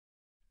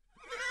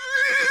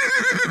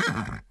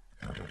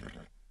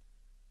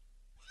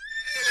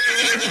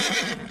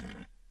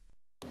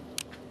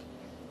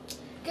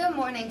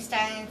morning,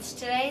 Stallions.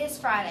 Today is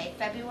Friday,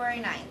 February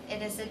 9th.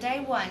 It is the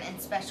day 1 in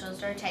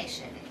specials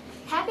rotation.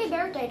 Happy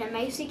birthday to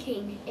Macy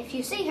King. If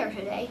you see her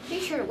today, be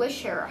sure to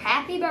wish her a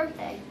happy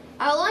birthday.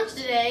 Our lunch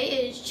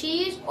today is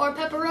cheese or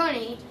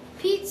pepperoni,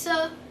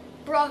 pizza,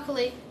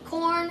 broccoli,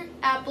 corn,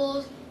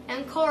 apples,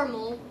 and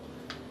caramel,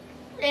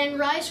 and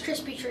Rice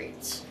Krispie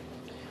treats.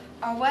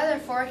 Our weather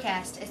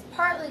forecast is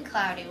partly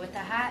cloudy with a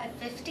high of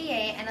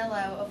 58 and a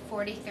low of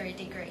 43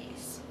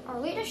 degrees. Our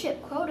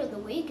leadership quote of the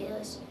week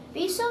is,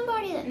 be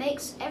somebody that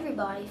makes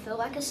everybody feel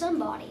like a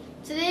somebody.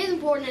 Today's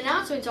important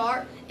announcements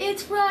are,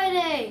 it's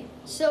Friday,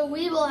 so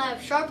we will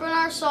have Sharpen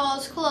Our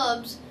Saws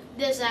clubs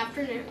this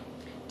afternoon.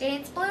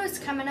 Dance Blue is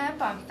coming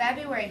up on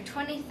February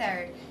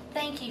 23rd.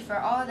 Thank you for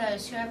all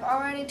those who have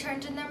already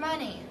turned in their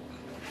money.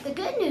 The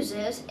good news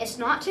is, it's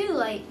not too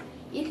late.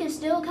 You can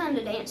still come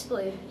to Dance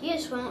Blue. You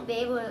just won't be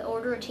able to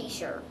order a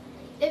t-shirt.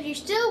 If you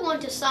still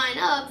want to sign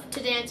up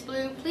to Dance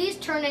Blue, please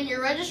turn in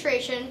your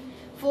registration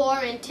form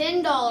and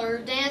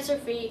 $10 dancer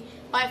fee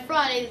by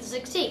Friday the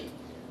 16th.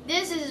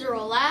 This is your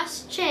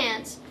last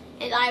chance,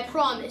 and I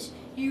promise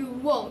you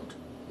won't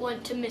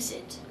want to miss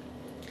it.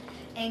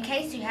 In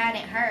case you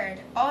hadn't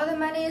heard, all the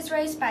money is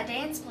raised by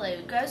Dance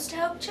Blue goes to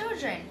help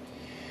children,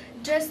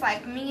 just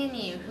like me and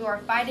you who are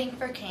fighting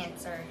for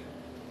cancer.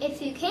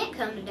 If you can't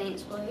come to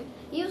Dance Blue,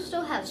 you'll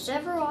still have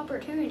several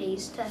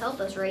opportunities to help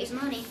us raise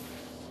money.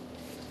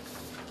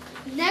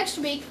 Next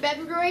week,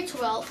 February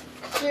 12th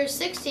through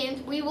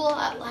 16th, we will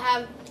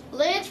have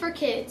Lids for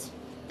Kids.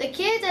 The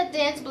kids at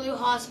Dance Blue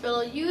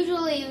Hospital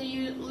usually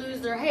lose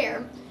their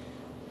hair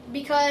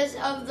because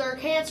of their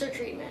cancer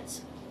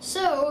treatments,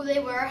 so they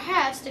wear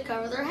hats to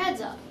cover their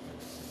heads up.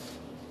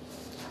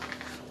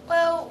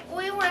 Well,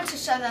 we want to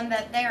show them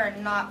that they are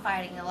not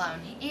fighting alone.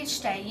 Each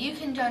day you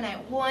can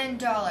donate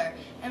 $1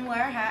 and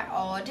wear a hat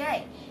all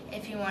day.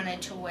 If you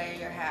wanted to wear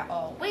your hat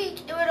all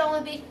week, it would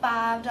only be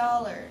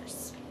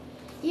 $5.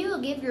 You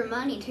will give your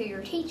money to your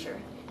teacher,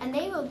 and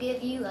they will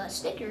give you a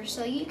sticker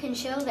so you can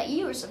show that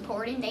you are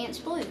supporting Dance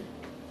Blue.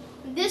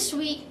 This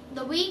week,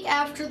 the week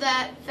after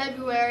that,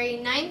 February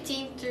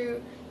 19th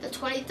through the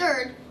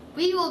 23rd,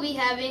 we will be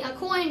having a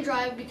coin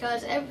drive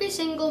because every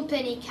single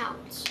penny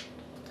counts.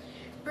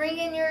 Bring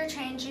in your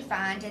change you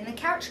find in the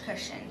couch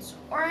cushions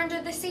or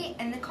under the seat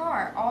in the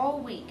car all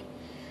week.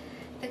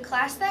 The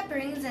class that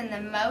brings in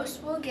the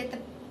most will get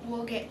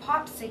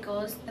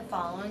popsicles the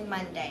following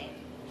Monday.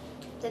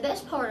 The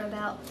best part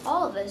about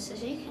all of this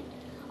is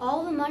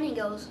all the money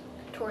goes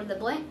toward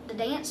the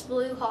Dance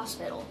Blue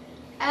Hospital.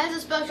 As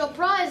a special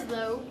prize,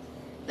 though,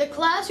 the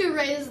class who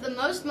raises the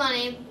most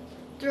money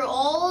through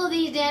all of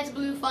these Dance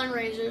Blue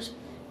fundraisers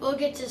will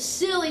get to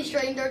silly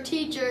string their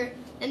teacher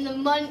in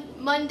the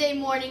Monday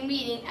morning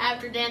meeting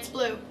after Dance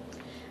Blue.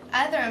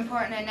 Other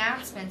important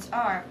announcements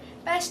are,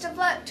 best of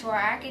luck to our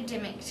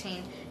academic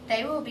team.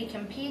 They will be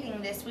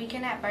competing this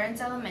weekend at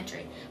Burns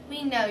Elementary.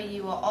 We know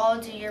you will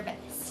all do your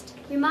best.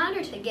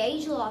 Reminder to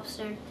Gage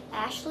Lobster,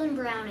 Ashlyn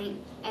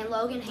Browning, and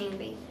Logan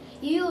Hanby.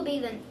 You will be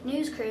the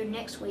news crew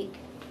next week.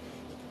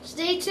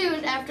 Stay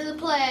tuned after the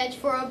pledge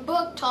for a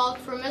book talk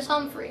from Miss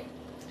Humphrey.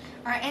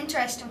 Our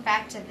interesting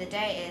fact of the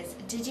day is,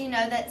 did you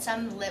know that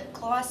some lip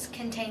gloss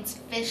contains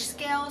fish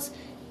scales?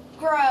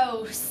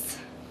 Gross!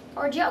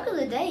 Our joke of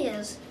the day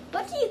is,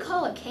 what do you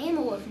call a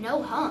camel with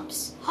no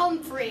humps?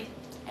 Humphrey.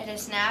 It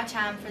is now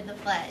time for the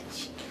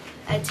pledge.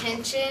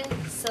 Attention,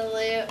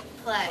 salute,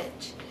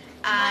 pledge.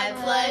 I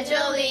pledge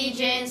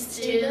allegiance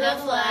to the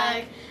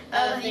flag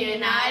of the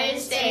United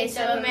States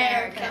of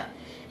America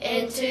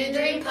and to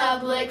the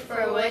republic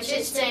for which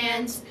it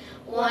stands,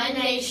 one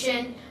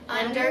nation,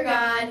 under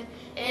God,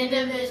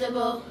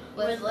 indivisible,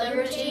 with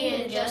liberty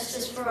and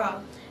justice for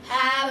all.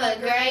 Have a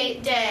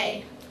great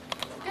day.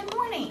 Good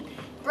morning.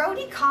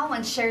 Brody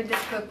Collins shared this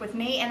book with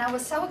me, and I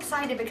was so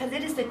excited because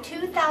it is the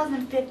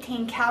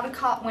 2015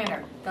 Caldecott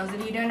winner. Those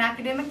of you doing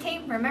academic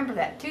team, remember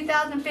that.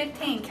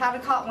 2015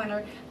 Caldecott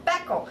winner,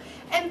 Beckel.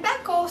 And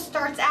Beckel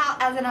starts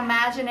out as an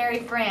imaginary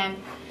friend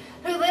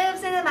who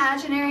lives in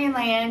imaginary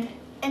land,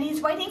 and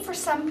he's waiting for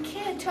some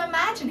kid to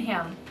imagine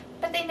him.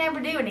 But they never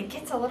do, and he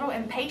gets a little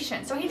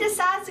impatient. So he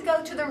decides to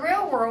go to the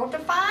real world to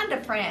find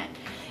a friend.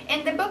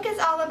 And the book is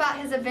all about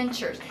his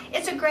adventures.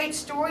 It's a great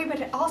story,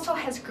 but it also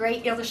has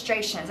great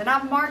illustrations. And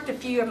I've marked a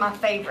few of my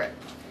favorite.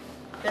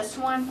 This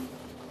one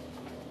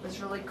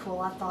was really cool,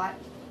 I thought.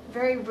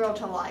 Very real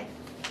to life.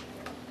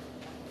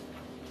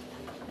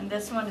 And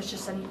this one is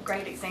just a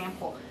great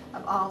example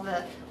of all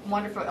the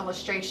wonderful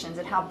illustrations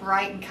and how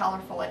bright and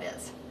colorful it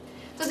is.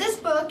 So this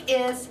book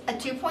is a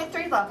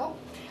 2.3 level,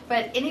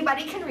 but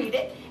anybody can read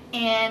it.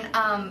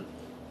 And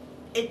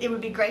it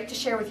would be great to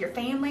share with your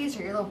families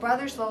or your little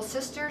brothers, little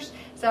sisters.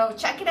 So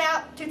check it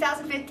out,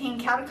 2015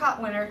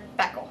 Caldecott winner,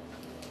 Beckel.